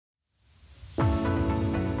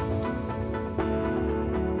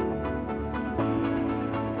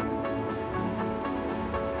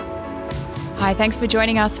Hi, thanks for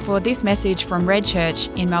joining us for this message from Red Church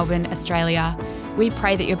in Melbourne, Australia. We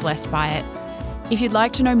pray that you're blessed by it. If you'd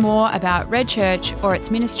like to know more about Red Church or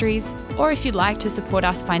its ministries, or if you'd like to support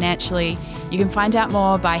us financially, you can find out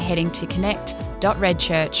more by heading to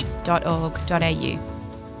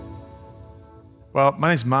connect.redchurch.org.au. Well, my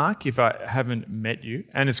name's Mark, if I haven't met you,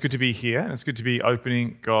 and it's good to be here, and it's good to be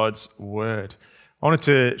opening God's Word. I wanted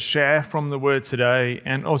to share from the Word today,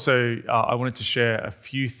 and also I wanted to share a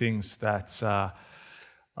few things that I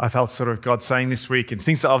felt sort of God saying this week, and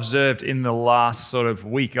things that I observed in the last sort of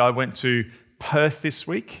week. I went to Perth this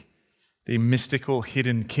week, the mystical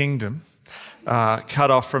hidden kingdom,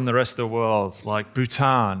 cut off from the rest of the world, like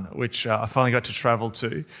Bhutan, which I finally got to travel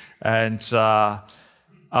to. And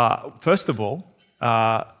first of all,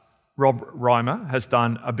 Rob Reimer has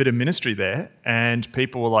done a bit of ministry there, and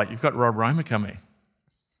people were like, "You've got Rob Reimer coming.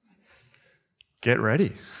 Get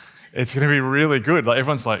ready. It's going to be really good." Like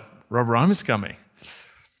everyone's like, "Rob Reimer's coming."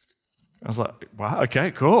 I was like, "Wow, okay,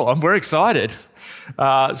 cool. I'm very excited."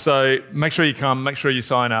 So make sure you come, make sure you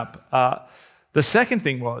sign up. The second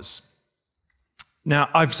thing was, now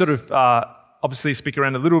I've sort of obviously speak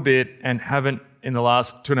around a little bit and haven't in the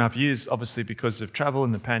last 2.5 years, obviously because of travel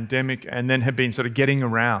and the pandemic, and then have been sort of getting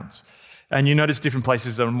around. And you notice different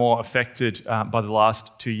places are more affected by the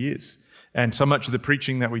last 2 years. And so much of the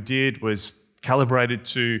preaching that we did was calibrated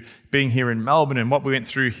to being here in Melbourne and what we went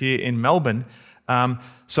through here in Melbourne.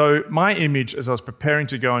 So my image as I was preparing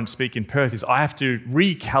to go and speak in Perth is I have to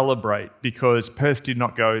recalibrate because Perth did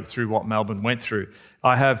not go through what Melbourne went through.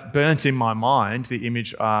 I have burnt in my mind the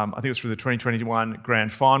image, I think it was from the 2021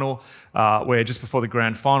 Grand Final, where just before the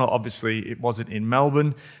Grand Final, obviously it wasn't in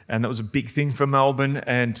Melbourne, and that was a big thing for Melbourne,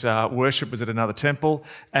 and worship was at another temple.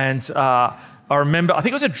 And I remember, I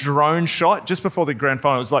think it was a drone shot just before the Grand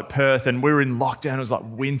Final. It was like Perth, and we were in lockdown. It was like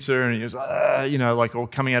winter, and it was, like all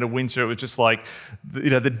coming out of winter. It was just like,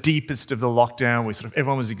 the deepest of the lockdown.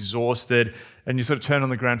 Everyone was exhausted, and you sort of turn on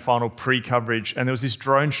the Grand Final pre-coverage, and there was this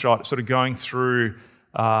drone shot sort of going through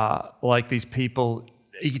like these people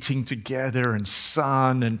eating together and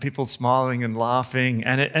sun and people smiling and laughing,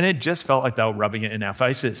 and it just felt like they were rubbing it in our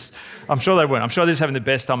faces. I'm sure they weren't. I'm sure they're just having the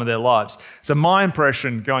best time of their lives. So my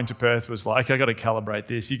impression going to Perth was like, I got to calibrate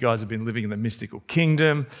this. You guys have been living in the mystical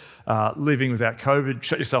kingdom, living without COVID,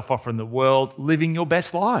 shut yourself off from the world, living your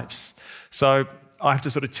best lives. So I have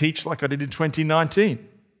to sort of teach like I did in 2019.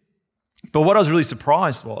 But what I was really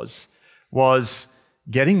surprised was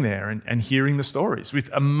getting there and hearing the stories with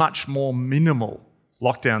a much more minimal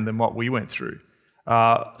lockdown than what we went through.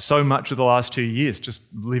 So much of the last 2 years, just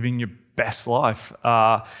living your best life.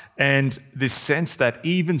 And this sense that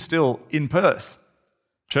even still in Perth,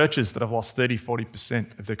 churches that have lost 30,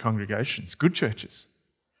 40% of their congregations, good churches,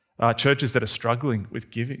 churches that are struggling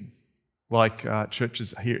with giving, like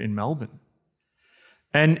churches here in Melbourne.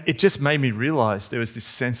 And it just made me realize there was this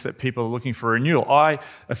sense that people are looking for renewal. I,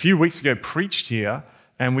 a few weeks ago, preached here,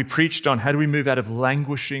 and we preached on how do we move out of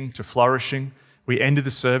languishing to flourishing. We ended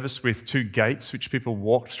the service with 2 gates, which people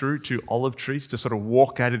walked through, 2 olive trees to sort of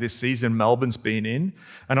walk out of this season Melbourne's been in.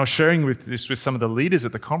 And I was sharing this with some of the leaders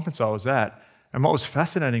at the conference I was at. And what was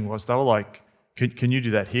fascinating was they were like, can you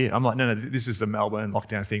do that here? I'm like, no, this is the Melbourne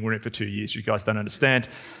lockdown thing. We're in it for 2 years. You guys don't understand.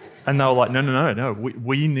 And they were like, no.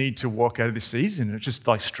 We need to walk out of this season. And it's just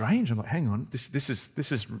like strange. I'm like, hang on, this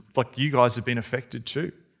is like you guys have been affected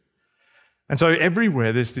too. And so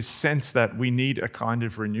everywhere there's this sense that we need a kind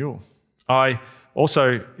of renewal. I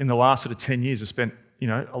also, in the last sort of 10 years, have spent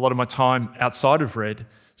a lot of my time outside of Red,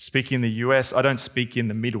 speaking in the US. I don't speak in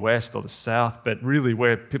the Midwest or the South, but really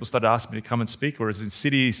where people started asking me to come and speak, or is in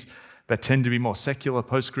cities that tend to be more secular,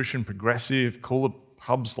 post-Christian, progressive, cooler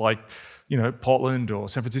hubs like Portland or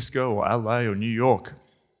San Francisco or LA or New York.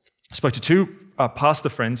 I spoke to 2 pastor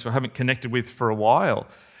friends who I haven't connected with for a while.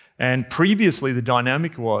 And previously the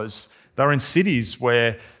dynamic was they were in cities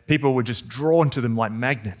where people were just drawn to them like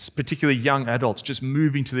magnets, particularly young adults just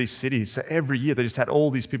moving to these cities. So every year they just had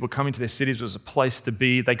all these people coming to their cities. It was a place to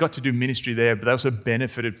be. They got to do ministry there, but they also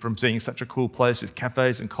benefited from seeing such a cool place with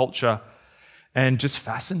cafes and culture, and just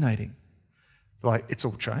fascinating. Like, it's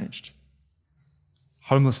all changed.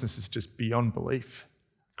 Homelessness is just beyond belief.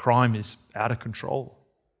 Crime is out of control.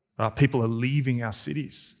 People are leaving our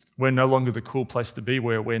cities. We're no longer the cool place to be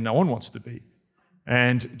where no one wants to be.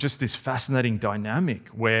 And just this fascinating dynamic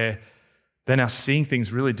where they're now seeing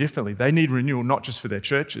things really differently. They need renewal not just for their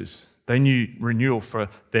churches. They need renewal for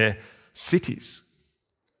their cities.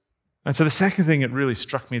 And so the second thing that really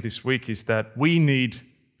struck me this week is that we need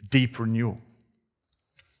deep renewal.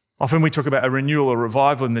 Often we talk about a renewal or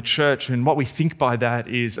revival in the church, and what we think by that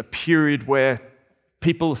is a period where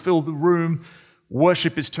people fill the room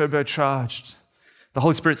Worship is turbocharged. The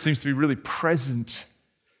Holy Spirit seems to be really present.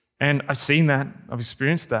 And I've seen that. I've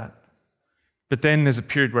experienced that. But then there's a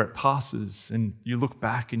period where it passes and you look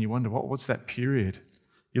back and you wonder, what's that period?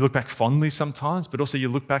 You look back fondly sometimes, but also you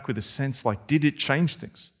look back with a sense like, did it change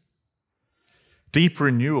things? Deep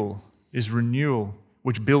renewal is renewal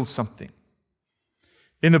which builds something.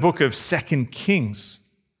 In the book of 2 Kings,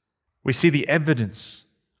 we see the evidence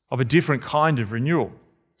of a different kind of renewal.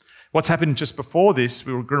 What's happened just before this,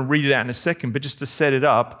 we were going to read it out in a second, but just to set it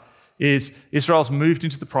up, is Israel's moved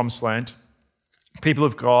into the Promised Land. People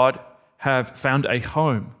of God have found a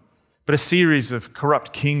home. But a series of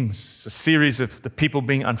corrupt kings, a series of the people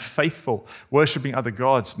being unfaithful, worshipping other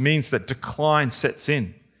gods, means that decline sets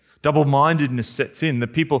in. Double-mindedness sets in. The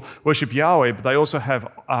people worship Yahweh, but they also have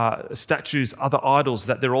statues, other idols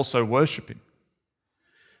that they're also worshipping.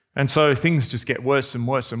 And so things just get worse and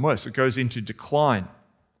worse and worse. It goes into decline.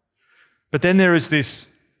 But then there is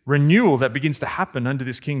this renewal that begins to happen under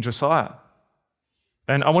this King Josiah.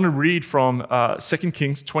 And I want to read from 2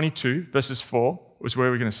 Kings 22, verses 4, is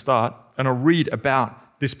where we're going to start. And I'll read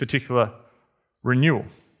about this particular renewal.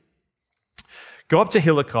 Go up to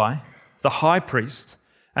Hilkiah, the high priest,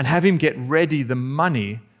 and have him get ready the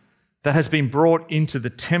money that has been brought into the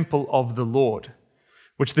temple of the Lord,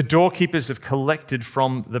 which the doorkeepers have collected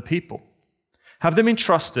from the people. Have them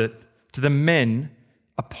entrusted to the men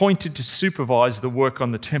appointed to supervise the work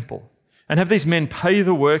on the temple. And have these men pay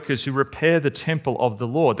the workers who repair the temple of the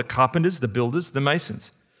Lord, the carpenters, the builders, the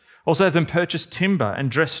masons. Also have them purchase timber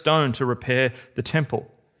and dress stone to repair the temple.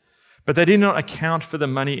 But they did not account for the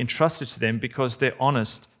money entrusted to them because they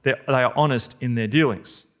are honest in their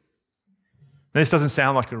dealings. Now, this doesn't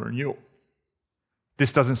sound like a renewal.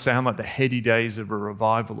 This doesn't sound like the heady days of a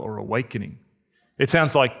revival or awakening. It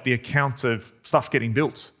sounds like the accounts of stuff getting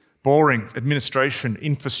built, boring administration,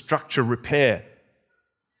 infrastructure repair.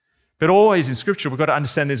 But always in Scripture, we've got to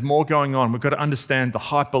understand there's more going on. We've got to understand the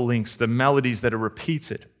hyperlinks, the melodies that are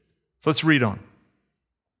repeated. So let's read on.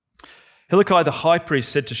 Hilkiah the high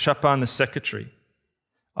priest said to Shaphan the secretary,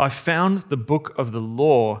 I found the book of the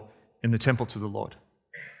law in the temple to the Lord.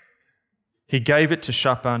 He gave it to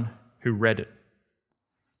Shaphan, who read it.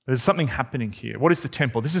 There's something happening here. What is the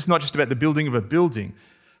temple? This is not just about the building of a building.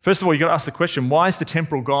 First of all, you've got to ask the question, why is the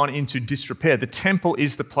temple gone into disrepair? The temple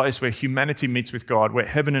is the place where humanity meets with God, where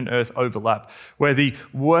heaven and earth overlap, where the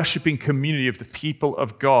worshipping community of the people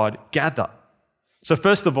of God gather. So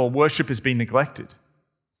first of all, worship has been neglected.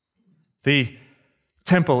 The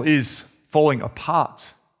temple is falling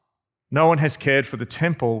apart. No one has cared for the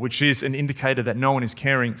temple, which is an indicator that no one is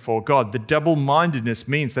caring for God. The double-mindedness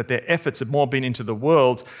means that their efforts have more been into the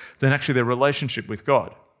world than actually their relationship with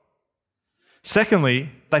God.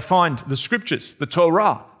 Secondly, they find the scriptures, the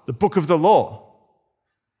Torah, the book of the law.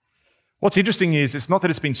 What's interesting is it's not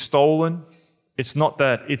that it's been stolen. It's not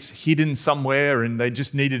that it's hidden somewhere and they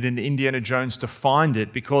just needed an Indiana Jones to find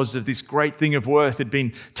it because of this great thing of worth had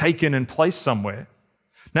been taken and placed somewhere.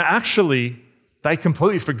 Now, actually, they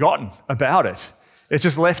completely forgotten about it. It's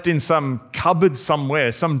just left in some cupboard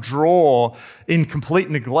somewhere, some drawer in complete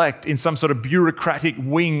neglect in some sort of bureaucratic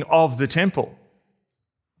wing of the temple.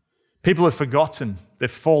 People have forgotten. They've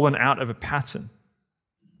fallen out of a pattern.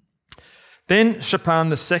 Then Shaphan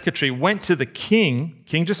the secretary went to the king,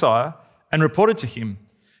 King Josiah, and reported to him,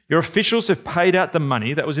 your officials have paid out the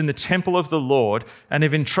money that was in the temple of the Lord and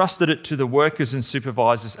have entrusted it to the workers and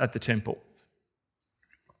supervisors at the temple.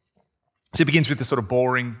 So it begins with the sort of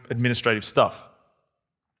boring administrative stuff.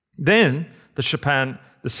 Then the Shaphan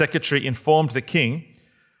the secretary informed the king,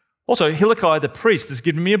 also Hilkiah the priest has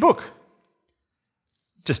given me a book.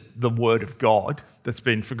 Just the word of God that's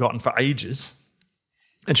been forgotten for ages.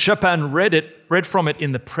 And Shaphan read from it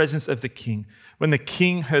in the presence of the king. When the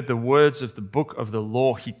king heard the words of the book of the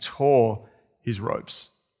law, he tore his robes.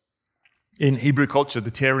 In Hebrew culture,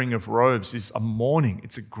 the tearing of robes is a mourning.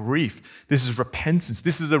 It's a grief. This is repentance.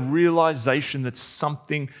 This is a realization that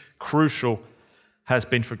something crucial has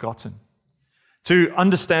been forgotten. To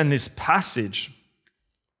understand this passage,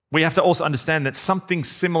 we have to also understand that something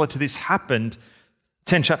similar to this happened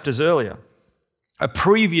 10 chapters earlier. A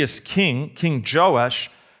previous king, King Joash,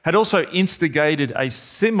 had also instigated a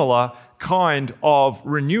similar kind of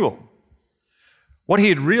renewal. What he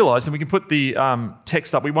had realized, and we can put the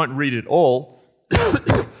text up, we won't read it all,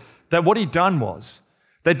 that what he'd done was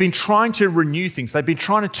they'd been trying to renew things. They'd been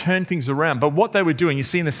trying to turn things around. But what they were doing, you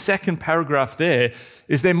see in the second paragraph there,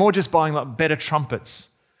 is they're more just buying like better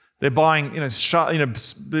trumpets. They're buying, they're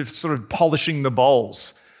sort of polishing the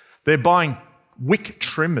bowls. They're buying wick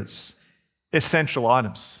trimmers, essential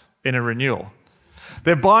items in a renewal.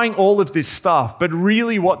 They're buying all of this stuff, but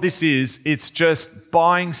really what this is, it's just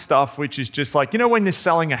buying stuff which is just like, when they're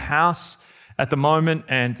selling a house at the moment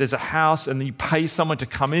and there's a house and you pay someone to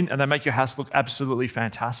come in and they make your house look absolutely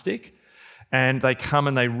fantastic. And they come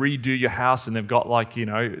and they redo your house and they've got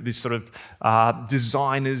this sort of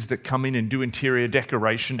designers that come in and do interior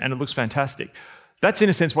decoration and it looks fantastic. That's in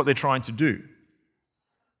a sense what they're trying to do.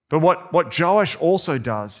 But what Joash also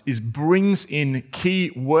does is brings in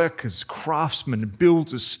key workers, craftsmen,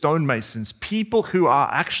 builders, stonemasons, people who are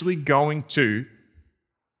actually going to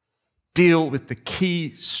deal with the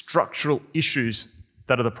key structural issues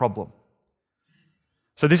that are the problem.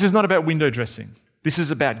 So this is not about window dressing. This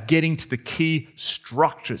is about getting to the key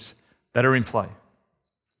structures that are in play.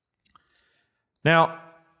 Now,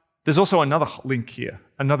 there's also another link here,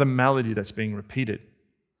 another melody that's being repeated.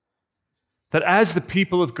 That as the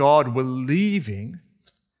people of God were leaving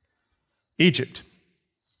Egypt,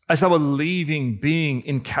 as they were leaving being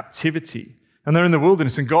in captivity, and they're in the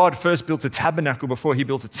wilderness, and God first built a tabernacle before he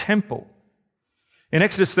built a temple. In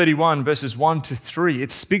Exodus 31, verses 1-3,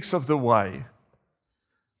 it speaks of the way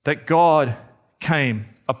that God came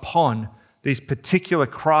upon these particular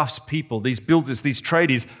craftspeople, these builders, these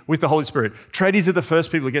tradies with the Holy Spirit. Tradies are the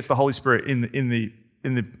first people who gets the Holy Spirit in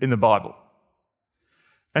the Bible.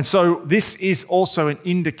 And so this is also an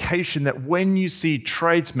indication that when you see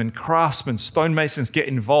tradesmen, craftsmen, stonemasons get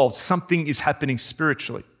involved, something is happening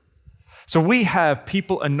spiritually. So we have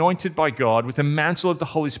people anointed by God with the mantle of the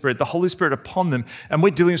Holy Spirit upon them, and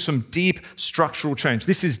we're dealing with some deep structural change.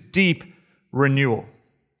 This is deep renewal.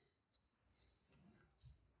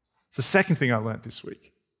 It's the second thing I learned this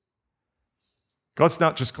week. God's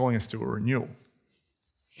not just calling us to a renewal.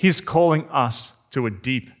 He's calling us to a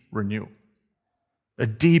deep renewal. A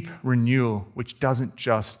deep renewal which doesn't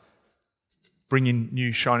just bring in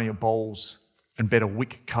new shinier bowls and better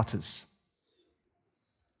wick cutters.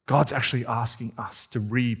 God's actually asking us to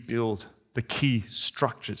rebuild the key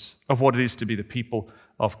structures of what it is to be the people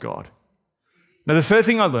of God. Now, the third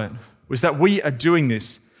thing I learned was that we are doing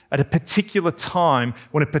this at a particular time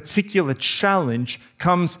when a particular challenge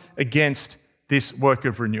comes against this work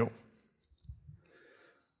of renewal.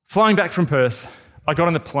 Flying back from Perth, I got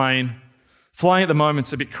on the plane. Flying at the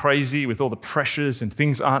moment's a bit crazy with all the pressures and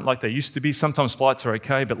things aren't like they used to be. Sometimes flights are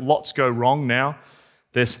okay, but lots go wrong now.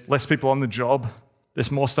 There's less people on the job.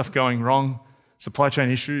 There's more stuff going wrong. Supply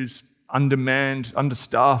chain issues, undermanned,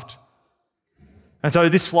 understaffed. And so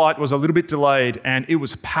this flight was a little bit delayed and it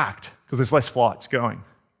was packed because there's less flights going.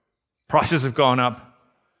 Prices have gone up.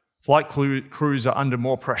 Flight crews are under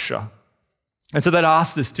more pressure. And so they'd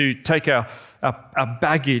asked us to take our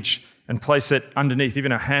baggage and place it underneath,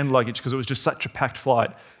 even our hand luggage, because it was just such a packed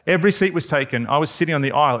flight. Every seat was taken. I was sitting on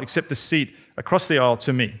the aisle, except the seat across the aisle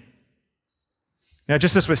to me. Now,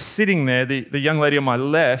 just as we're sitting there, the young lady on my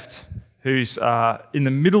left, who's in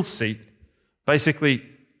the middle seat, basically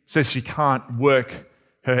says she can't work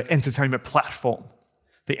her entertainment platform.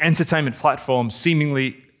 The entertainment platform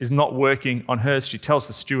seemingly is not working on hers. She tells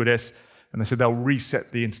the stewardess, and they said they'll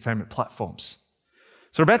reset the entertainment platforms.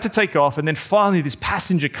 So we're about to take off, and then finally this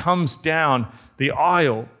passenger comes down the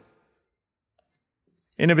aisle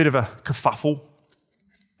in a bit of a kerfuffle,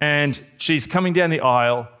 and she's coming down the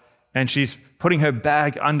aisle, and she's putting her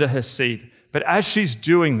bag under her seat. But as she's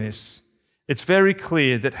doing this, it's very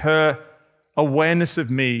clear that her awareness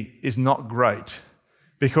of me is not great,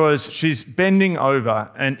 because she's bending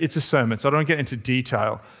over, and it's a sermon, so I don't get into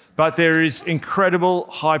detail, but there is incredible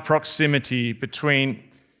high proximity between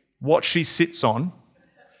what she sits on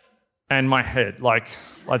and my head, like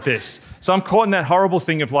this. So I'm caught in that horrible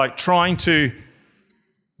thing of trying to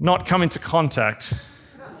not come into contact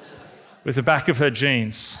with the back of her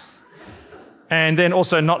jeans. And then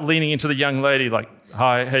also not leaning into the young lady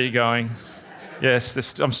hi, how you going?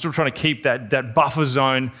 Yes, I'm still trying to keep that buffer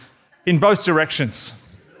zone in both directions.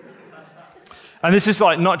 And this is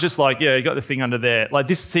not just yeah, you got the thing under there.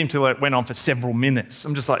 This seemed to went on for several minutes.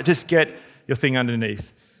 I'm just just get your thing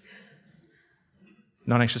underneath.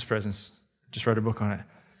 Non-anxious presence. Just wrote a book on it.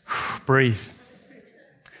 Breathe.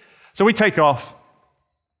 So we take off,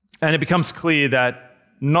 and it becomes clear that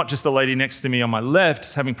not just the lady next to me on my left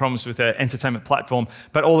is having problems with her entertainment platform,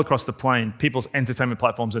 but all across the plane, people's entertainment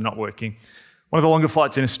platforms are not working. One of the longer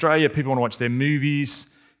flights in Australia, people want to watch their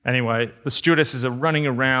movies. Anyway, the stewardesses are running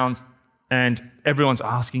around, and everyone's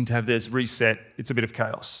asking to have theirs reset. It's a bit of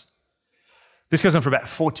chaos. This goes on for about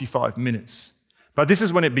 45 minutes. But this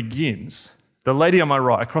is when it begins. The lady on my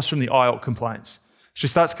right, across from the aisle, complains. She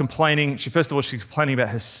starts complaining. She's complaining about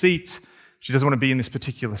her seat. She doesn't want to be in this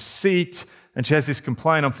particular seat. And she has this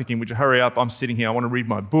complaint. I'm thinking, would you hurry up? I'm sitting here. I want to read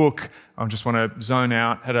my book. I just want to zone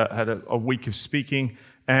out. Had a week of speaking.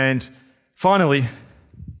 And finally,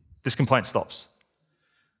 this complaint stops.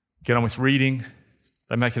 Get on with reading.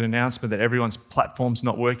 They make an announcement that everyone's platform's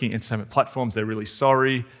not working. Entertainment platforms, they're really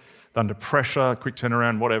sorry. They're under pressure, quick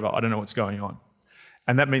turnaround, whatever. I don't know what's going on.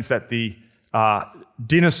 And that means that the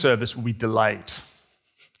dinner service will be delayed.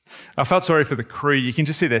 I felt sorry for the crew. You can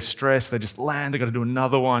just see they're stressed. They just land. They've got to do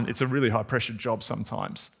another one. It's a really high-pressure job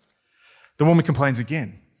sometimes. The woman complains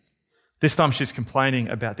again. This time she's complaining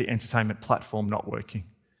about the entertainment platform not working.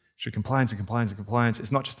 She complains and complains and complains.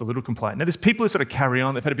 It's not just a little complaint. Now, there's people who sort of carry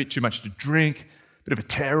on. They've had a bit too much to drink, a bit of a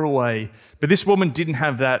tear away. But this woman didn't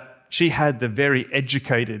have that. She had the very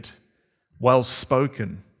educated,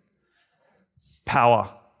 well-spoken, power,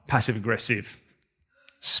 passive-aggressive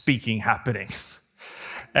speaking happening.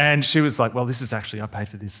 And she was like, well, this is actually, I paid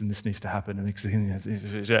for this and this needs to happen. And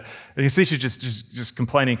you see she's just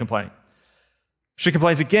complaining. She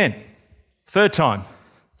complains again. Third time.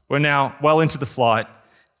 We're now well into the flight,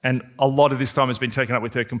 and a lot of this time has been taken up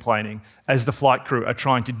with her complaining as the flight crew are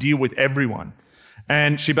trying to deal with everyone.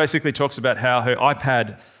 And she basically talks about how her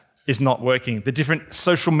iPad is not working, the different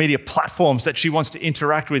social media platforms that she wants to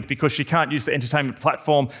interact with because she can't use the entertainment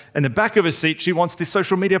platform in the back of her seat. She wants the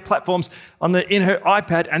social media platforms in her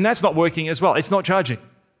iPad, and that's not working as well. It's not charging.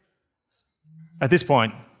 At this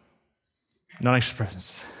point, non-anxious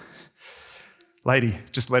presence. Lady,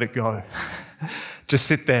 just let it go. Just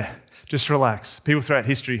sit there. Just relax. People throughout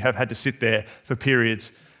history have had to sit there for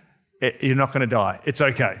periods. You're not going to die. It's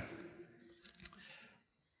okay.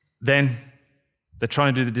 Then they're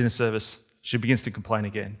trying to do the dinner service. She begins to complain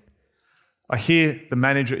again. I hear the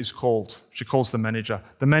manager is called. She calls the manager.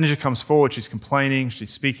 The manager comes forward. She's complaining.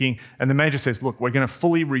 She's speaking. And the manager says, look, we're going to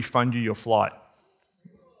fully refund you your flight.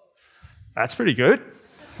 That's pretty good.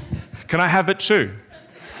 Can I have it too?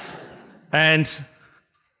 And,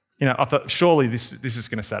 I thought, surely this is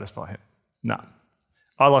going to satisfy him. No.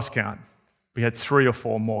 I lost count. We had 3 or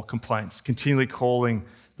 4 more complaints, continually calling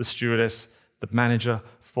the stewardess, the manager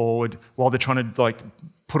forward while they're trying to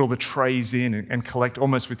put all the trays in and collect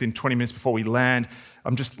almost within 20 minutes before we land.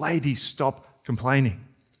 I'm just, lady, stop complaining.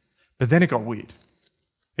 But then it got weird.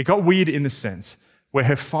 It got weird in the sense where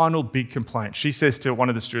her final big complaint, she says to one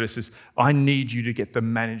of the stewardesses, I need you to get the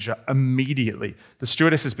manager immediately. The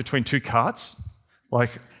stewardess is between 2 carts.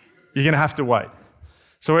 You're going to have to wait.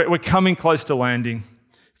 So we're coming close to landing.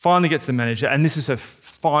 Finally gets the manager, and this is her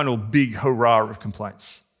final big hurrah of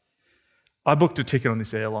complaints. I booked a ticket on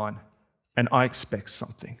this airline, and I expect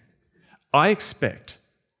something. I expect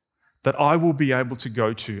that I will be able to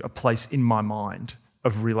go to a place in my mind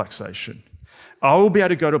of relaxation. I will be able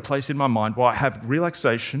to go to a place in my mind where I have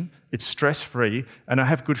relaxation, it's stress-free, and I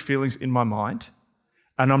have good feelings in my mind,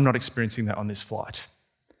 and I'm not experiencing that on this flight.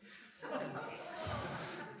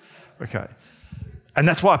 Okay. And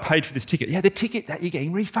that's why I paid for this ticket. Yeah, the ticket that you're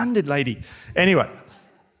getting refunded, lady. Anyway,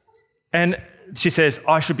 and she says,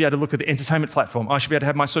 I should be able to look at the entertainment platform. I should be able to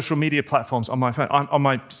have my social media platforms on my phone, on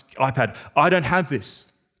my iPad. I don't have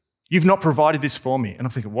this. You've not provided this for me. And I'm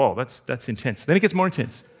thinking, whoa, that's intense. Then it gets more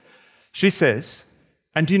intense. She says,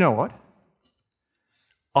 and do you know what?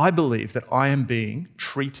 I believe that I am being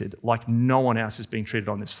treated like no one else is being treated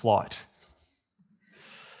on this flight.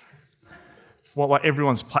 Well,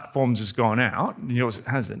 everyone's platforms has gone out, and yours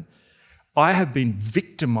hasn't. I have been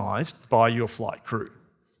victimized by your flight crew.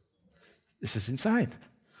 This is insane.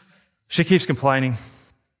 She keeps complaining,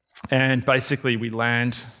 and basically we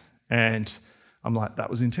land, and I'm like, that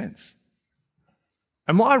was intense.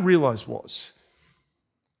 And what I realized was,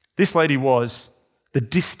 this lady was the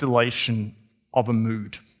distillation of a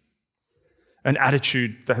mood, an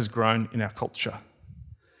attitude that has grown in our culture,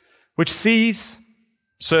 which sees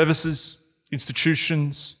services,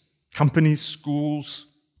 institutions, companies, schools,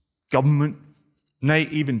 government, nay,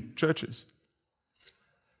 even churches,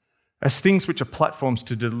 as things which are platforms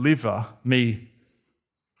to deliver me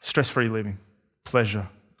stress-free living, pleasure,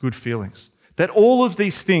 good feelings. That all of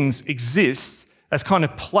these things exist as kind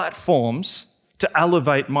of platforms to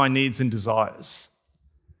elevate my needs and desires.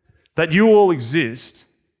 That you all exist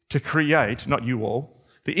to create, not you all,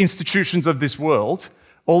 the institutions of this world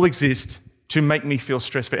all exist to make me feel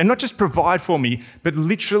stress-free. And not just provide for me, but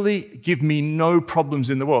literally give me no problems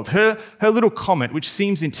in the world. Her little comment, which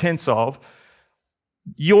seems intense of,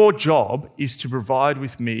 your job is to provide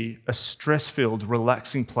with me a stress-filled,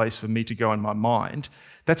 relaxing place for me to go in my mind.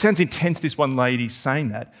 That sounds intense, this one lady saying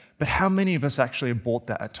that, but how many of us actually have bought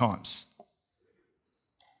that at times?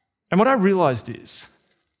 And what I realized is,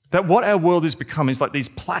 That what our world is becoming is like these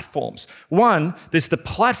platforms. One, there's the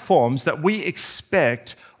platforms that we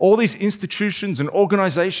expect all these institutions and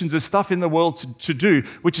organizations and stuff in the world to do,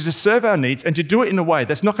 which is to serve our needs and to do it in a way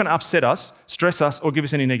that's not going to upset us, stress us, or give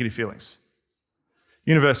us any negative feelings.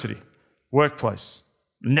 University, workplace,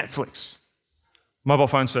 Netflix, mobile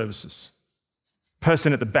phone services,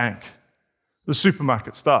 person at the bank, the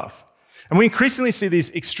supermarket staff. And we increasingly see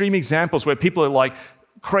these extreme examples where people are like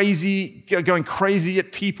crazy, going crazy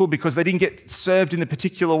at people because they didn't get served in a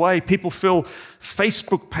particular way. People fill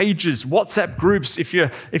Facebook pages, WhatsApp groups. If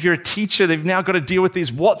you're a teacher, they've now got to deal with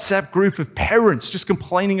these WhatsApp group of parents just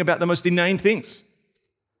complaining about the most inane things.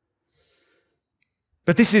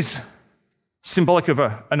 But this is symbolic of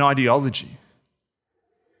an ideology,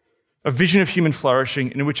 a vision of human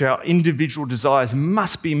flourishing in which our individual desires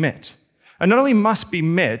must be met. And not only must be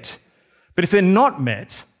met, but if they're not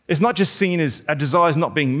met, it's not just seen as our desires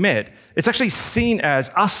not being met, it's actually seen as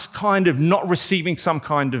us kind of not receiving some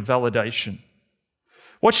kind of validation.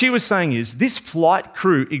 What she was saying is, this flight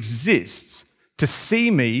crew exists to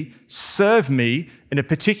see me, serve me in a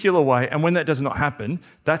particular way, and when that does not happen,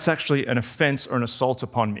 that's actually an offense or an assault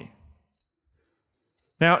upon me.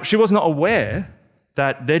 Now, she was not aware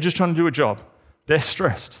that they're just trying to do a job. They're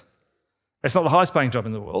stressed. It's not the highest paying job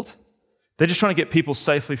in the world. They're just trying to get people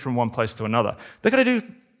safely from one place to another. They're going to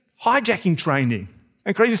do hijacking training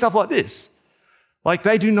and crazy stuff like this. Like,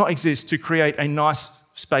 they do not exist to create a nice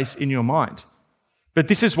space in your mind. But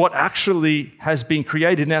this is what actually has been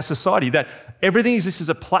created in our society, that everything exists as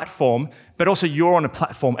a platform, but also you're on a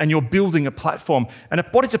platform and you're building a platform. And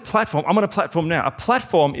what is a platform? I'm on a platform now. A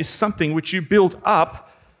platform is something which you build up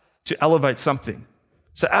to elevate something.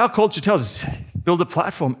 So our culture tells us, build a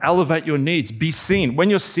platform, elevate your needs, be seen. When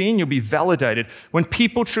you're seen, you'll be validated. When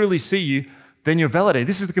people truly see you, then you're validated.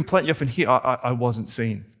 This is the complaint you often hear, I wasn't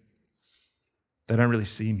seen. They don't really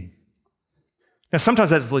see me. Now,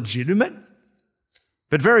 sometimes that's legitimate,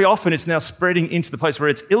 but very often it's now spreading into the place where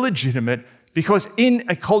it's illegitimate because in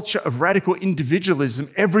a culture of radical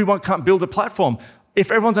individualism, everyone can't build a platform.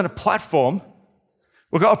 If everyone's on a platform,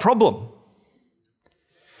 we've got a problem.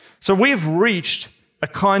 So we have reached a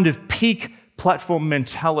kind of peak platform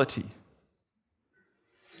mentality.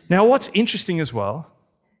 Now, what's interesting as well,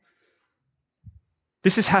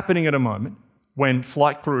 this is happening at a moment when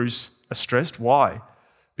flight crews are stressed. Why?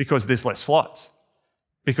 Because there's less flights,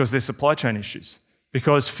 because there's supply chain issues,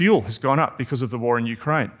 because fuel has gone up because of the war in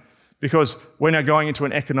Ukraine, because we're now going into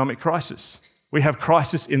an economic crisis. We have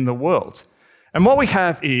crisis in the world. And what we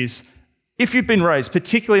have is, if you've been raised,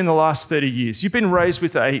 particularly in the last 30 years, you've been raised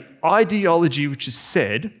with an ideology which is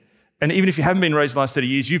said, and even if you haven't been raised in the last 30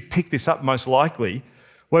 years, you've picked this up most likely,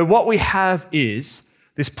 where what we have is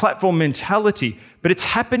this platform mentality, but it's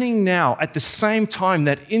happening now at the same time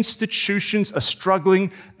that institutions are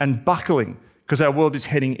struggling and buckling because our world is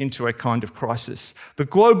heading into a kind of crisis. The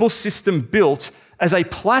global system built as a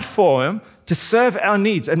platform to serve our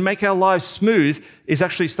needs and make our lives smooth is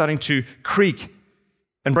actually starting to creak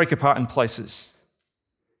and break apart in places.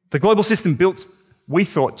 The global system built, we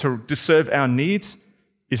thought, to serve our needs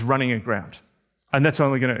is running aground. And that's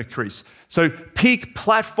only going to increase. So peak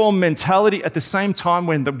platform mentality at the same time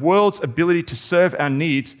when the world's ability to serve our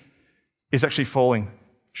needs is actually falling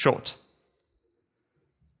short.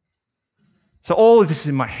 So all of this is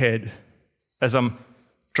in my head as I'm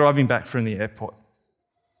driving back from the airport.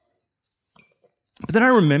 But then I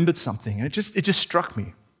remembered something, and it just struck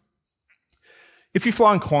me. If you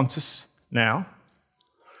fly on Qantas now,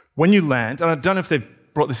 when you land, and I don't know if they've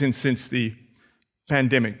brought this in since the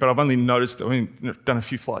pandemic, but I've only noticed, done a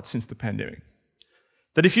few flights since the pandemic,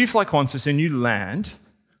 that if you fly Qantas and you land,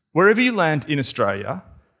 wherever you land in Australia,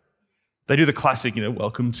 they do the classic,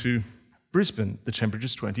 welcome to Brisbane, the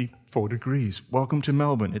temperature's 24 degrees. Welcome to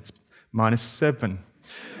Melbourne, it's -7.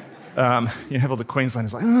 You have all the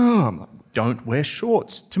Queenslanders like, don't wear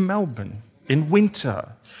shorts to Melbourne in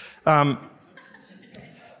winter.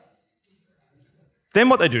 Then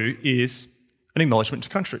what they do is an acknowledgement to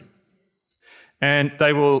country. And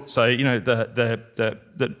they will say,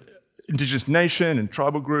 the Indigenous nation and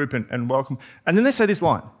tribal group and welcome. And then they say this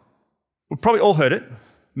line. We've probably all heard it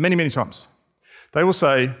many, many times. They will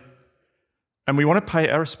say, and we want to pay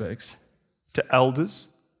our respects to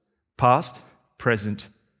elders, past, present,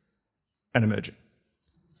 and emerging.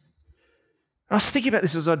 And I was thinking about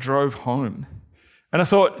this as I drove home. And I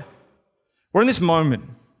thought, we're in this moment,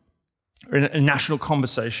 we're in a national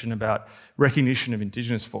conversation about recognition of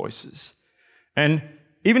Indigenous voices. And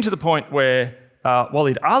even to the point where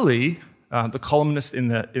Walid Ali the columnist in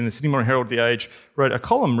the Sydney Morning Herald of the Age, wrote a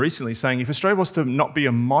column recently saying if Australia was to not be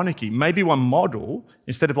a monarchy, maybe one model,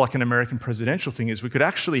 instead of like an American presidential thing, is we could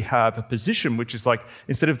actually have a position which is like,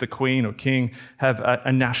 instead of the Queen or King, have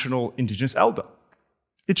a national Indigenous elder.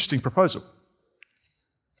 Interesting proposal.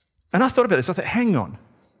 And I thought about this. I thought, hang on.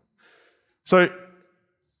 So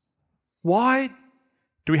why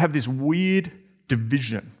do we have this weird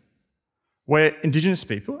division where Indigenous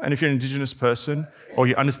people, and if you're an Indigenous person or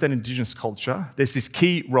you understand Indigenous culture, there's this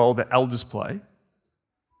key role that elders play.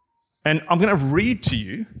 And I'm going to read to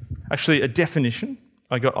you actually a definition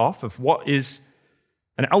I got off of what is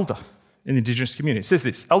an elder in the Indigenous community. It says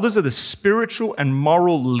this: elders are the spiritual and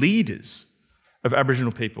moral leaders of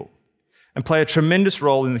Aboriginal people and play a tremendous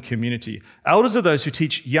role in the community. Elders are those who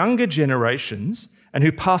teach younger generations and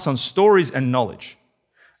who pass on stories and knowledge.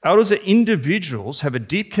 Elders are individuals who have a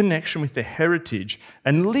deep connection with their heritage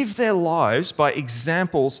and live their lives by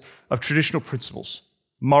examples of traditional principles,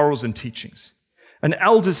 morals, and teachings. An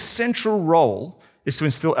elder's central role is to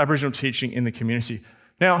instill Aboriginal teaching in the community.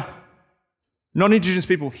 Now, non-Indigenous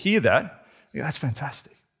people hear that, they go, that's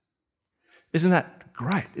fantastic. Isn't that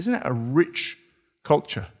great? Isn't that a rich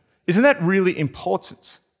culture? Isn't that really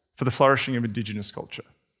important for the flourishing of Indigenous culture?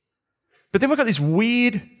 But then we've got this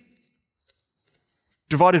weird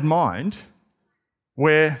divided mind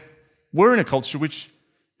where we're in a culture which,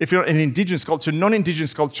 if you're an Indigenous culture,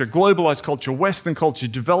 non-Indigenous culture, globalized culture, Western culture,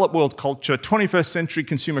 developed world culture, 21st century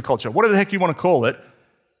consumer culture, whatever the heck you want to call it,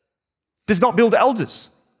 does not build elders.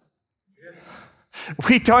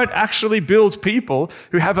 We don't actually build people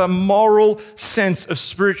who have a moral sense of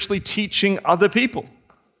spiritually teaching other people.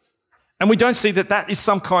 And we don't see that that is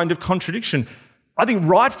some kind of contradiction. I think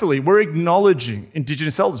rightfully we're acknowledging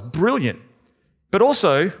Indigenous elders. Brilliant. But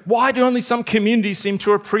also, why do only some communities seem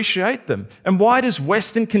to appreciate them? And why does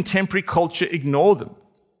Western contemporary culture ignore them?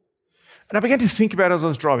 And I began to think about it as I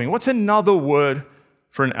was driving. What's another word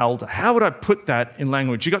for an elder? How would I put that in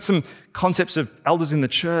language? You got some concepts of elders in the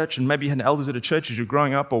church, and maybe you had elders at a church as you're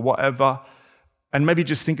growing up or whatever, and maybe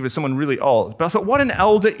just think of it as someone really old. But I thought what an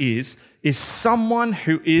elder is someone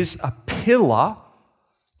who is a pillar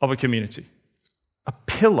of a community. A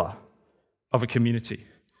pillar of a community.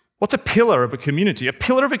 What's a pillar of a community? A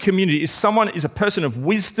pillar of a community is a person of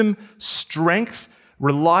wisdom, strength,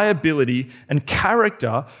 reliability, and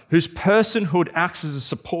character whose personhood acts as a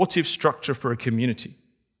supportive structure for a community.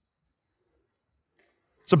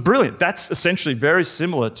 So brilliant. That's essentially very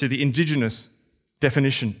similar to the Indigenous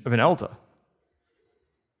definition of an elder.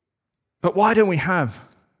 But why don't we have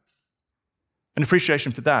an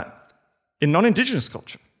appreciation for that in non-Indigenous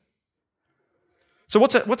culture? So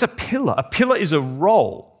what's a pillar? A pillar is a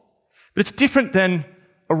role. But it's different than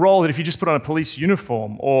a role that if you just put on a police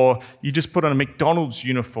uniform or you just put on a McDonald's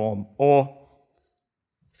uniform or,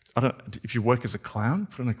 if you work as a clown,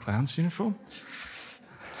 put on a clown's uniform.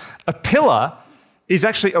 A pillar is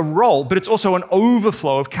actually a role, but it's also an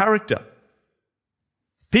overflow of character.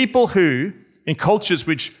 People who, in cultures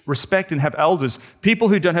which respect and have elders, people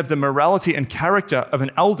who don't have the morality and character of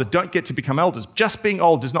an elder don't get to become elders. Just being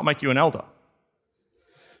old does not make you an elder.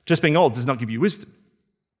 Just being old does not give you wisdom.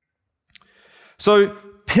 So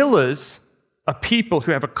pillars are people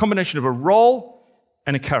who have a combination of a role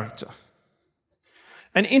and a character.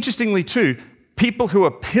 And interestingly too, people who are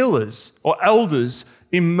pillars or elders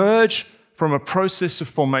emerge from a process of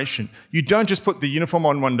formation. You don't just put the uniform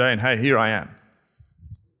on one day and, hey, here I am.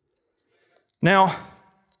 Now,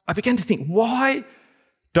 I began to think, why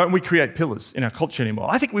don't we create pillars in our culture anymore?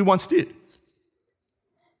 I think we once did.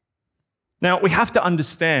 Now, we have to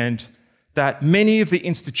understand that many of the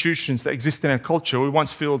institutions that exist in our culture were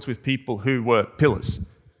once filled with people who were pillars,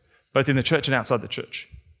 both in the church and outside the church.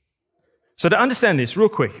 So to understand this real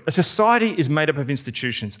quick, a society is made up of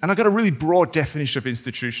institutions, and I've got a really broad definition of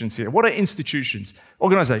institutions here. What are institutions?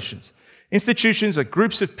 Organizations. Institutions are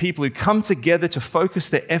groups of people who come together to focus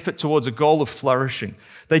their effort towards a goal of flourishing.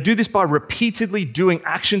 They do this by repeatedly doing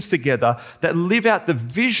actions together that live out the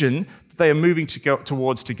vision that they are moving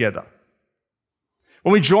towards together.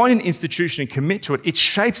 When we join an institution and commit to it, it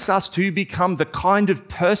shapes us to become the kind of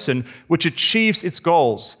person which achieves its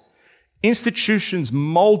goals. Institutions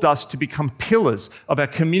mold us to become pillars of our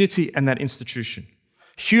community and that institution.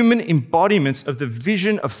 Human embodiments of the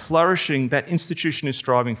vision of flourishing that institution is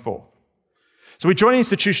striving for. So we join an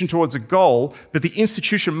institution towards a goal, but the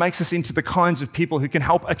institution makes us into the kinds of people who can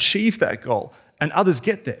help achieve that goal, and others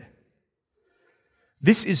get there.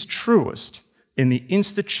 This is truest in the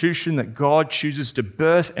institution that God chooses to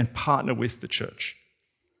birth and partner with the church.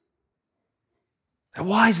 Now,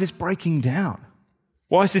 why is this breaking down?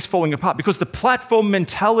 Why is this falling apart? Because the platform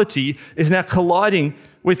mentality is now colliding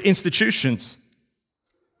with institutions.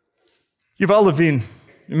 Yuval Levin,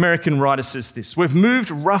 American writer, says this: we've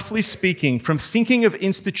moved, roughly speaking, from thinking of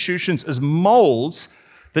institutions as molds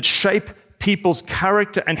that shape people's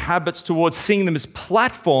character and habits towards seeing them as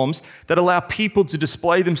platforms that allow people to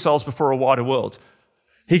display themselves before a wider world.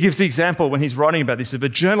 He gives the example when he's writing about this of a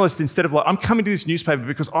journalist, instead of like, I'm coming to this newspaper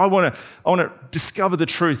because I want to discover the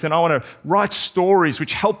truth and I want to write stories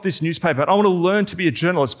which help this newspaper. I want to learn to be a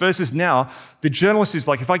journalist, versus now the journalist is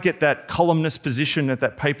like, if I get that columnist position at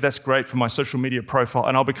that paper, that's great for my social media profile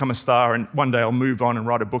and I'll become a star and one day I'll move on and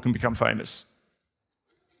write a book and become famous.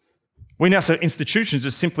 We now see institutions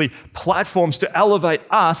as simply platforms to elevate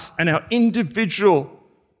us and our individual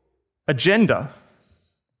agenda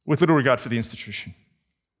with little regard for the institution.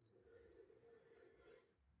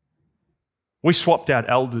 We swapped out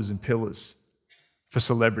elders and pillars for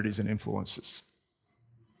celebrities and influencers.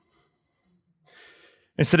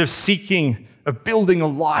 Instead of building a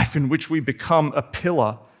life in which we become a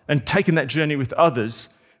pillar and taking that journey with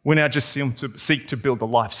others, we now just seek to build a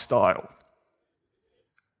lifestyle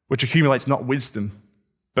which accumulates not wisdom,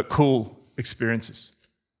 but cool experiences.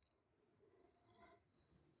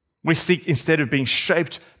 We seek, instead of being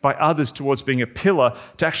shaped by others towards being a pillar,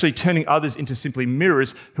 to actually turning others into simply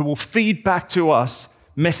mirrors who will feed back to us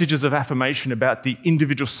messages of affirmation about the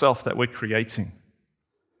individual self that we're creating.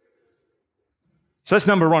 So that's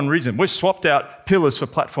number one reason. We've swapped out pillars for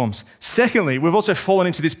platforms. Secondly, we've also fallen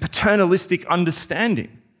into this paternalistic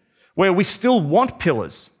understanding where we still want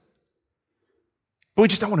pillars, but we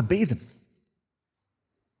just don't want to be them.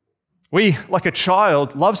 We, like a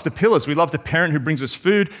child, loves the pillars. We love the parent who brings us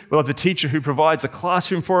food. We love the teacher who provides a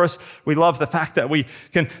classroom for us. We love the fact that we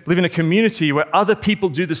can live in a community where other people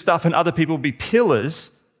do the stuff and other people be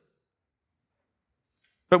pillars.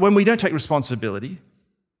 But when we don't take responsibility,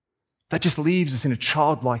 that just leaves us in a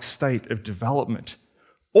childlike state of development.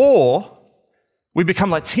 Or we become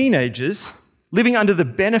like teenagers, living under the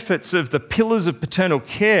benefits of the pillars of paternal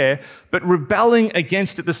care, but rebelling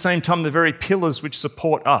against at the same time the very pillars which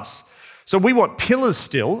support us. So we want pillars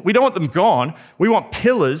still. We don't want them gone. We want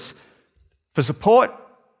pillars for support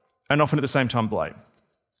and often at the same time blame.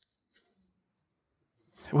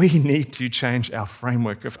 We need to change our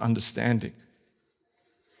framework of understanding.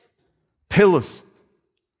 Pillars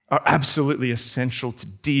are absolutely essential to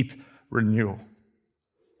deep renewal.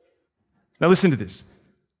 Now listen to this.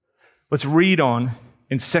 Let's read on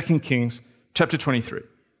in 2 Kings chapter 23.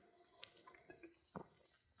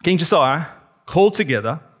 King Josiah called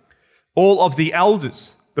together all of the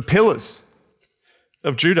elders, the pillars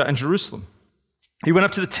of Judah and Jerusalem. He went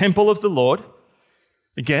up to the temple of the Lord,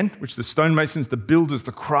 again, which the stonemasons, the builders,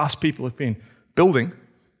 the craftspeople have been building.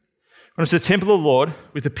 Went up to the temple of the Lord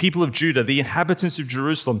with the people of Judah, the inhabitants of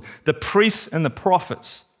Jerusalem, the priests and the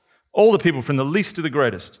prophets, all the people from the least to the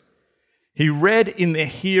greatest. He read in their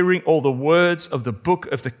hearing all the words of the book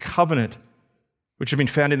of the covenant, which had been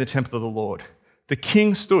found in the temple of the Lord. The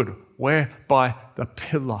king stood where? By the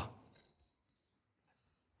pillar.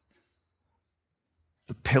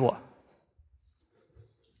 The pillar.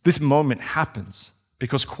 This moment happens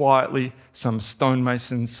because quietly some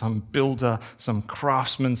stonemason, some builder, some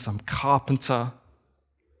craftsman, some carpenter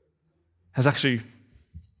has actually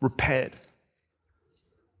repaired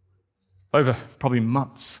over probably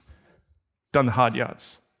months, done the hard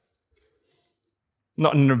yards.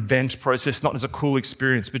 Not an event process, not as a cool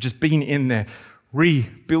experience, but just being in there,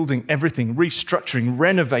 rebuilding everything, restructuring,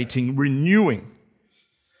 renovating, renewing.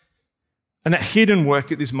 And that hidden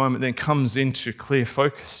work at this moment then comes into clear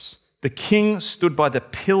focus. The king stood by the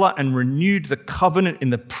pillar and renewed the covenant in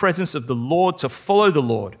the presence of the Lord to follow the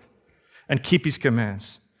Lord and keep his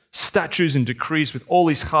commands, statutes and decrees with all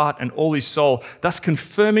his heart and all his soul, thus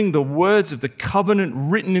confirming the words of the covenant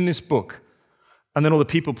written in this book. And then all the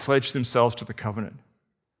people pledged themselves to the covenant.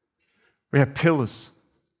 We have pillars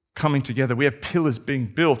coming together. We have pillars being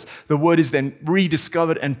built. The word is then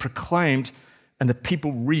rediscovered and proclaimed, and the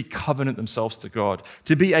people re-covenant themselves to God.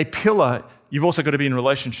 To be a pillar, you've also got to be in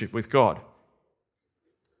relationship with God.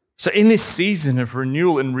 So in this season of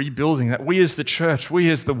renewal and rebuilding that we as the church, we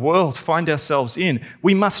as the world find ourselves in,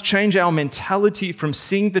 we must change our mentality from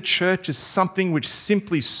seeing the church as something which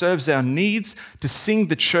simply serves our needs to seeing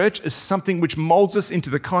the church as something which molds us into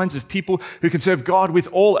the kinds of people who can serve God with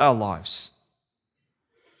all our lives.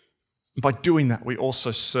 And by doing that, we also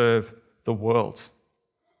serve the world.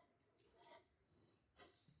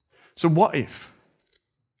 So what if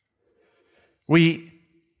we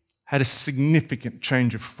had a significant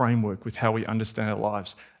change of framework with how we understand our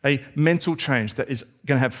lives. A mental change that is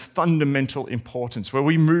going to have fundamental importance, where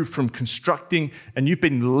we move from constructing, and you've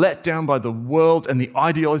been let down by the world and the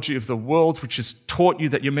ideology of the world, which has taught you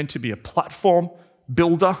that you're meant to be a platform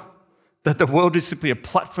builder, that the world is simply a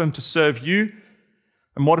platform to serve you.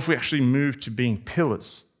 And what if we actually move to being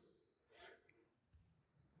pillars?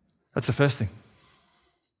 That's the first thing.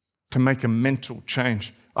 To make a mental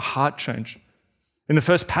change, a heart change. In the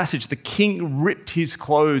first passage, the king ripped his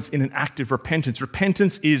clothes in an act of repentance.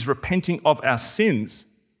 Repentance is repenting of our sins.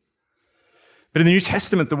 But in the New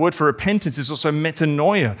Testament, the word for repentance is also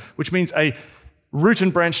metanoia, which means a root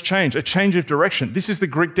and branch change, a change of direction. This is the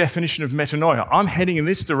Greek definition of metanoia. I'm heading in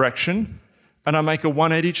this direction, and I make a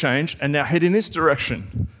 180 change, and now head in this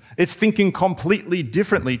direction. It's thinking completely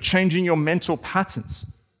differently, changing your mental patterns.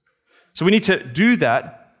 So we need to do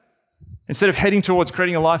that. Instead of heading towards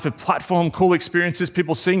creating a life of platform, cool experiences,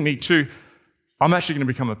 people seeing me, to I'm actually going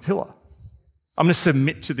to become a pillar. I'm going to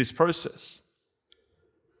submit to this process.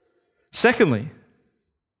 Secondly,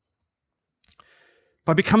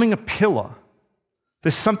 by becoming a pillar,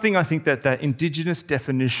 there's something I think that Indigenous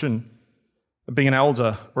definition of being an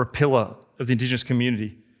elder or a pillar of the Indigenous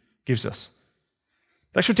community gives us.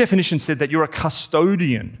 The actual definition said that you're a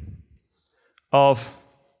custodian of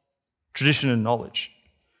tradition and knowledge.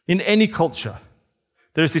 In any culture,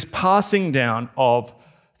 there's this passing down of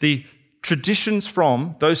the traditions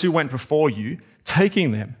from those who went before you,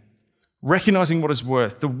 taking them, recognizing what is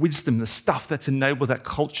worth, the wisdom, the stuff that's enabled that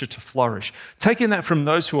culture to flourish, taking that from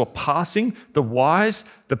those who are passing, the wise,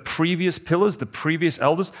 the previous pillars, the previous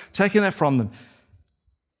elders, taking that from them,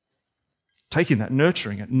 taking that,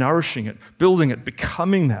 nurturing it, nourishing it, building it,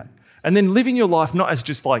 becoming that, and then living your life not as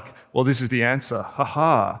just like, well, this is the answer,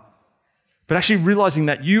 but actually realizing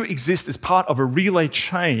that you exist as part of a relay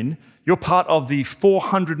chain. You're part of the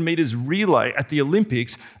 400 meters relay at the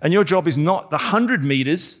Olympics, and your job is not the 100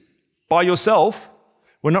 meters by yourself.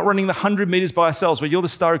 We're not running the 100 meters by ourselves, where you're the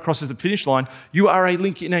star who crosses the finish line. You are a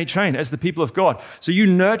link in a chain as the people of God. So you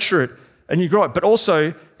nurture it and you grow it. But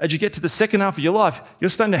also, as you get to the second half of your life, you're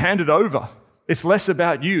starting to hand it over. It's less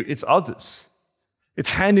about you, it's others. It's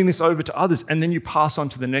handing this over to others, and then you pass on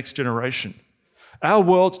to the next generation. Our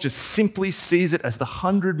world just simply sees it as the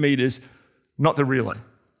 100 meters, not the relay.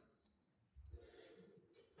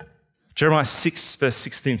 Jeremiah 6, verse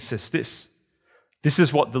 16 says this. This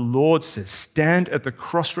is what the Lord says. Stand at the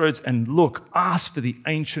crossroads and look. Ask for the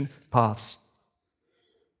ancient paths.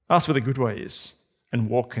 Ask where the good way is and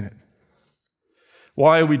walk in it.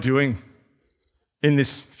 Why are we doing, in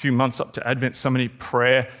this few months up to Advent, so many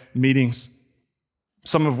prayer meetings,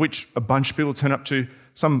 some of which a bunch of people turn up to,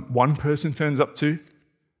 some one person turns up to?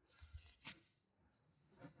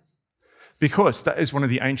 Because that is one of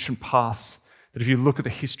the ancient paths that if you look at the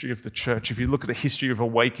history of the church, if you look at the history of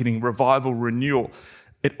awakening, revival, renewal,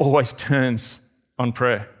 it always turns on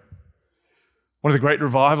prayer. One of the great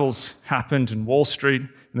revivals happened in Wall Street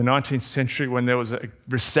in the 19th century when there was a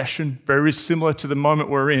recession, very similar to the moment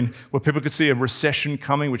we're in, where people could see a recession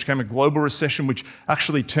coming, which became a global recession, which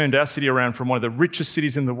actually turned our city around from one of the richest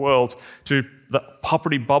cities in the world to the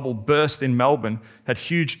property bubble burst in Melbourne, had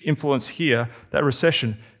huge influence here, that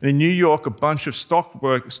recession. And in New York, a bunch of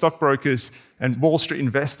stockbrokers and Wall Street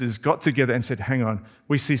investors got together and said, hang on,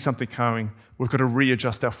 we see something coming. We've got to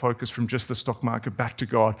readjust our focus from just the stock market back to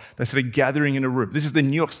God. They started gathering in a room. This is the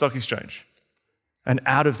New York Stock Exchange. And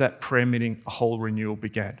out of that prayer meeting, a whole renewal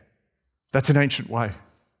began. That's an ancient way.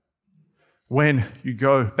 When you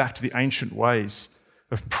go back to the ancient ways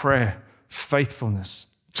of prayer, faithfulness,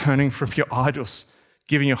 turning from your idols,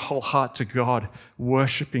 giving your whole heart to God,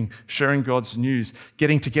 worshiping, sharing God's news,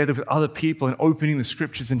 getting together with other people and opening the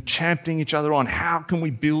scriptures and championing each other on, how can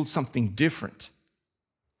we build something different?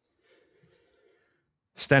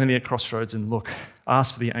 Standing there at crossroads and look,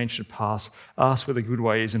 ask for the ancient paths, ask where the good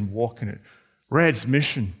way is and walk in it. Red's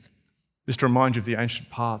mission is to remind you of the ancient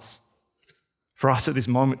paths. For us at this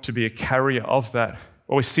moment to be a carrier of that.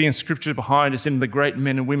 What we see in scripture behind us in the great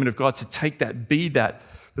men and women of God, to take that, be that,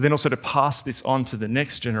 but then also to pass this on to the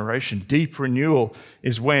next generation. Deep renewal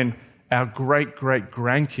is when our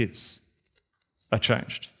great-great-grandkids are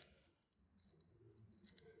changed.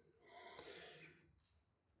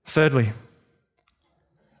 Thirdly,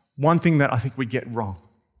 one thing that I think we get wrong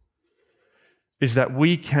is that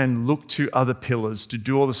we can look to other pillars to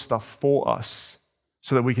do all the stuff for us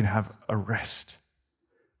so that we can have a rest.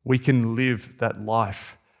 We can live that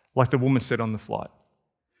life, like the woman said on the flight.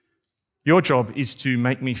 Your job is to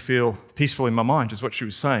make me feel peaceful in my mind, is what she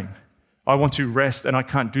was saying. I want to rest and I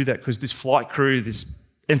can't do that because this flight crew, this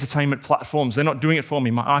entertainment platforms. They're not doing it for me.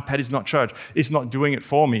 My iPad is not charged. It's not doing it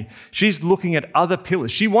for me. She's looking at other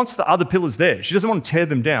pillars. She wants the other pillars there. She doesn't want to tear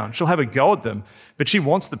them down. She'll have a go at them, but she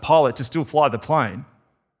wants the pilot to still fly the plane.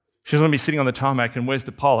 She doesn't want to be sitting on the tarmac and where's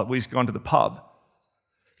the pilot? Well, he's gone to the pub.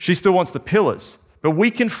 She still wants the pillars. But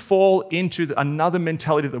we can fall into another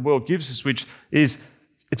mentality that the world gives us, which is,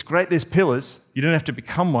 it's great there's pillars. You don't have to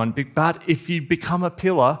become one. But if you become a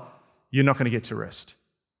pillar, you're not going to get to rest.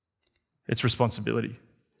 It's responsibility.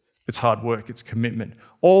 It's hard work. It's commitment.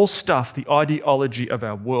 All stuff the ideology of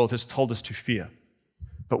our world has told us to fear.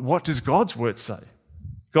 But what does God's word say?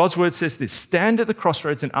 God's word says this: stand at the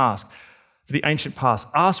crossroads and ask for the ancient past.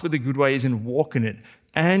 Ask where the good way is and walk in it,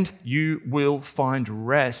 and you will find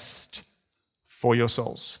rest for your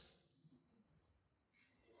souls.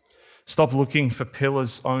 Stop looking for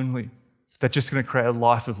pillars only. They're just going to create a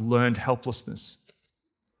life of learned helplessness.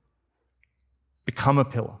 Become a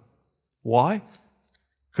pillar. Why?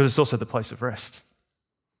 Because it's also the place of rest.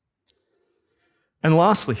 And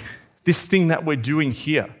lastly, this thing that we're doing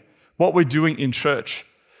here, what we're doing in church,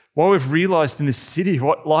 what we've realized in this city,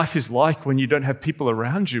 what life is like when you don't have people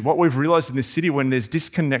around you, what we've realized in this city when there's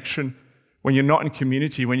disconnection, when you're not in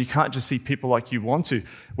community, when you can't just see people like you want to,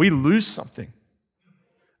 we lose something.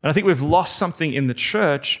 And I think we've lost something in the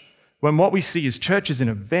church when what we see as church is an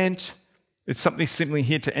event. It's something simply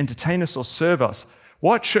here to entertain us or serve us.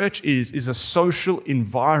 What church is a social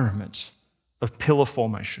environment of pillar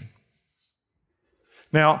formation.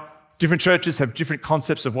 Now, different churches have different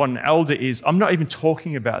concepts of what an elder is. I'm not even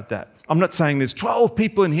talking about that. I'm not saying there's 12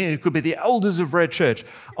 people in here who could be the elders of Red Church.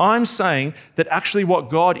 I'm saying that actually what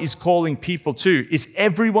God is calling people to is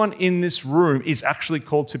everyone in this room is actually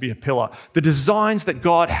called to be a pillar. The designs that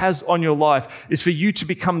God has on your life is for you to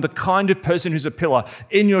become the kind of person who's a pillar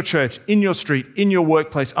in your church, in your street, in your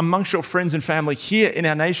workplace, amongst your friends and family, here in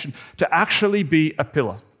our nation, to actually be a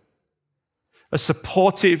pillar. A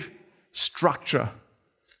supportive structure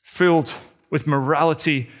filled with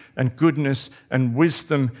morality and goodness and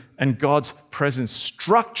wisdom and God's presence.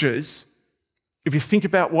 Structures, if you think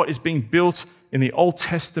about what is being built in the Old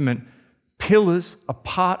Testament, pillars are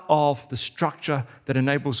part of the structure that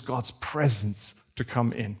enables God's presence to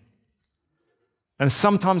come in. And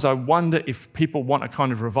sometimes I wonder if people want a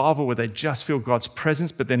kind of revival where they just feel God's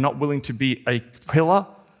presence, but they're not willing to be a pillar,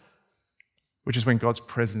 which is when God's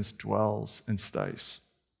presence dwells and stays.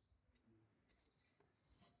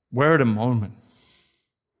 We're at a moment.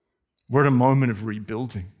 We're at a moment of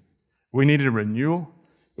rebuilding. We need a renewal.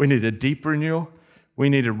 We need a deep renewal. We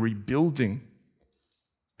need a rebuilding.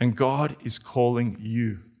 And God is calling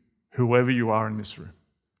you, whoever you are in this room,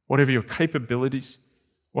 whatever your capabilities,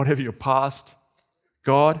 whatever your past,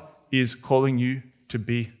 God is calling you to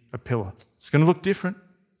be a pillar. It's going to look different.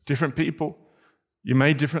 Different people. You're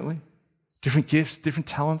made differently. Different gifts, different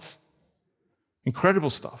talents. Incredible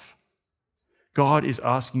stuff. God is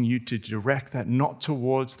asking you to direct that not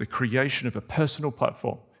towards the creation of a personal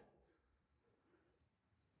platform,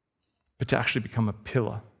 but to actually become a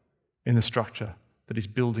pillar in the structure that He's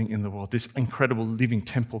building in the world. This incredible living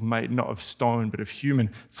temple made not of stone, but of human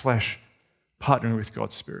flesh, partnering with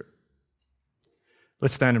God's Spirit.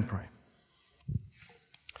 Let's stand and pray.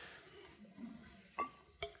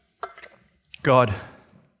 God,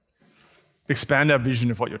 expand our vision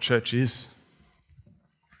of what your church is.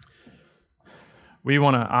 We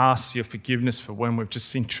want to ask your forgiveness for when we've just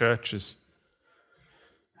seen church as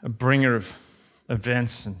a bringer of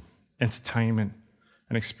events and entertainment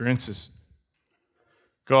and experiences.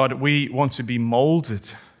 God, we want to be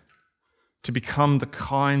molded to become the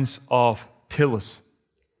kinds of pillars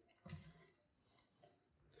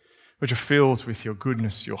which are filled with your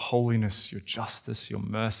goodness, your holiness, your justice, your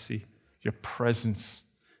mercy, your presence,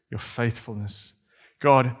 your faithfulness.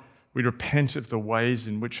 God, we repent of the ways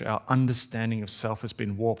in which our understanding of self has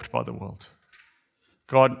been warped by the world.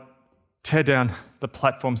 God, tear down the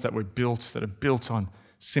platforms that were built, that are built on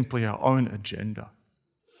simply our own agenda.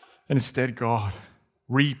 And instead, God,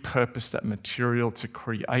 repurpose that material to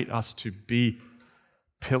create us to be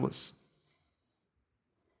pillars.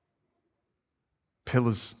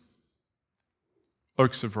 Pillars,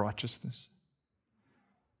 oaks of righteousness.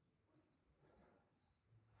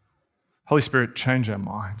 Holy Spirit, change our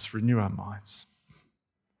minds, renew our minds.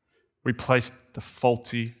 We place the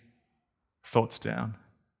faulty thoughts down.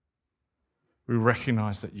 We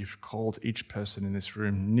recognize that you've called each person in this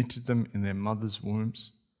room, knitted them in their mother's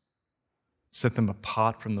wombs, set them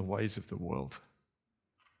apart from the ways of the world.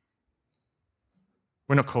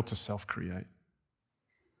 We're not called to self-create.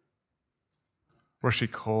 We're actually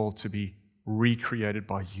called to be recreated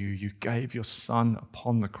by you. You gave your Son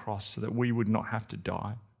upon the cross so that we would not have to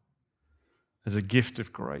die. as a gift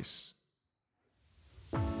of grace.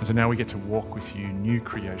 And so now we get to walk with you, new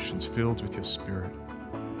creations filled with your Spirit.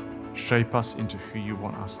 Shape us into who you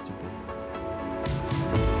want us to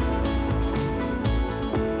be.